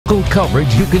Local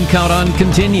coverage you can count on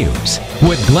continues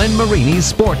with Glenn Marini's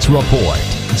Sports Report.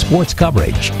 Sports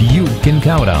coverage you can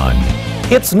count on.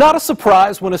 It's not a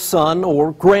surprise when a son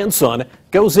or grandson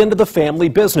goes into the family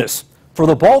business. For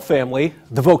the Ball family,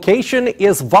 the vocation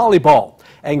is volleyball.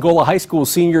 Angola High School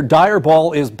senior Dyer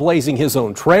Ball is blazing his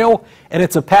own trail, and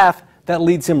it's a path that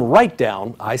leads him right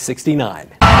down I-69. What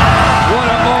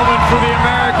a moment for the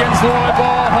Americans. Lloyd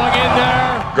Ball hung in there.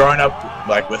 Growing up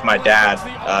with my dad,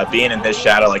 being in his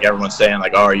shadow, like everyone's saying,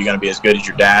 like, oh, are you going to be as good as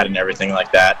your dad and everything like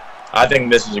that. I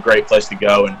think this is a great place to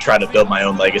go and try to build my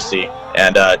own legacy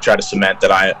and try to cement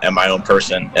that I am my own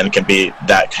person and can be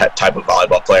that type of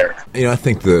volleyball player. You know, I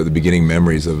think the beginning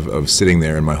memories of sitting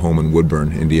there in my home in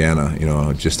Woodburn, Indiana, you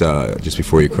know, just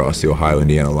before you cross the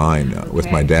Ohio-Indiana line with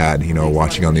my dad, you know,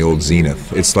 watching on the old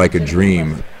Zenith. It's like a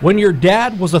dream. When your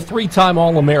dad was a three-time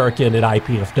All-American at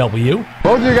IPFW.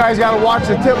 Both of you guys got to watch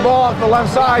the tip ball off the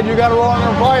left side. You got to roll in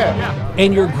and play it.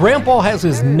 And your grandpa has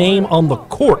his name on the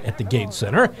court at the Gage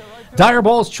Center. Dyer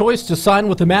Ball's choice to sign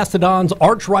with the Mastodons'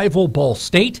 arch-rival Ball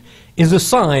State is a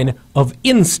sign of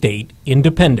in-state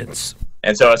independence.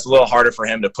 And so it's a little harder for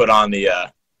him to put on the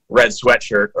red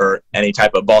sweatshirt or any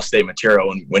type of Ball State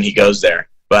material when he goes there.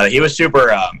 But he was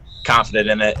super confident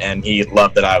in it, and he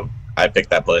loved that I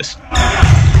picked that place.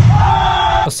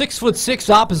 A 6'6"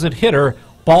 opposite hitter,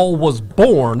 Ball was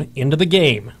born into the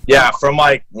game. Yeah, from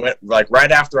like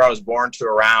right after I was born to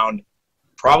around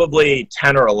probably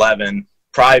 10 or 11,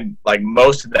 probably like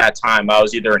most of that time I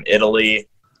was either in Italy,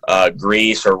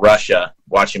 Greece, or Russia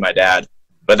watching my dad.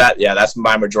 But that's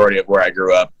my majority of where I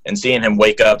grew up. And seeing him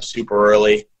wake up super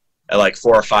early at like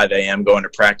 4 or 5 a.m. going to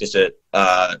practice it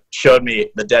showed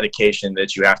me the dedication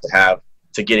that you have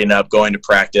to getting up, going to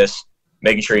practice,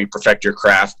 making sure you perfect your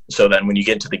craft so then when you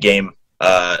get into the game,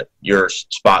 you're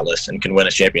spotless and can win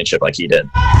a championship like he did.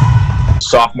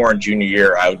 Sophomore and junior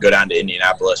year, I would go down to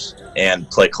Indianapolis and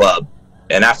play club.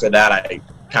 And after that, I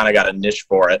kind of got a niche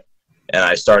for it, and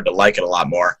I started to like it a lot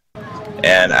more.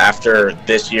 And after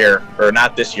this year, or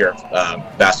not this year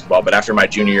basketball, but after my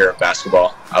junior year of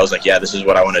basketball, I was like, yeah, this is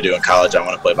what I want to do in college. I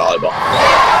want to play volleyball.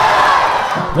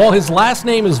 While his last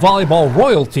name is volleyball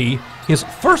royalty, his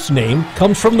first name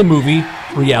comes from the movie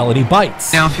Reality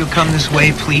Bites. Now, if you'll come this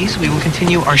way, please, we will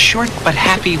continue our short but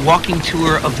happy walking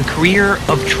tour of the career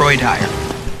of Troy Dyer.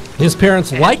 His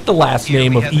parents liked the last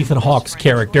name of Ethan Hawke's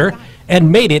character and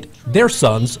made it their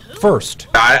son's first.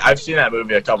 I've seen that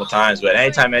movie a couple times, but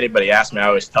anytime anybody asks me, I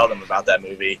always tell them about that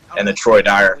movie and the Troy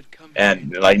Dyer,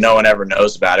 and like no one ever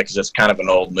knows about it because it's kind of an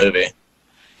old movie.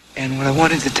 And what I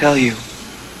wanted to tell you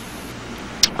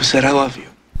was that I love you.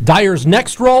 Dyer's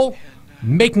next role,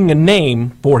 making a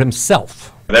name for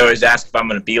himself. They always ask if I'm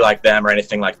going to be like them or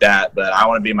anything like that, but I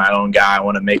want to be my own guy. I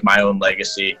want to make my own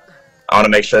legacy. I want to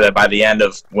make sure that by the end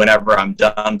of whenever I'm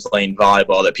done playing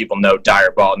volleyball that people know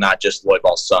Dyer Ball, not just Lloyd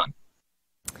Ball's son.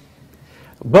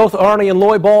 Both Arnie and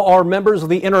Lloyd Ball are members of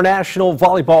the International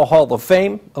Volleyball Hall of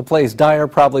Fame, a place Dyer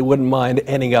probably wouldn't mind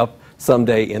ending up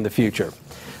someday in the future.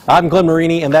 I'm Glenn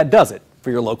Marini, and that does it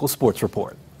for your local sports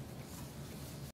report.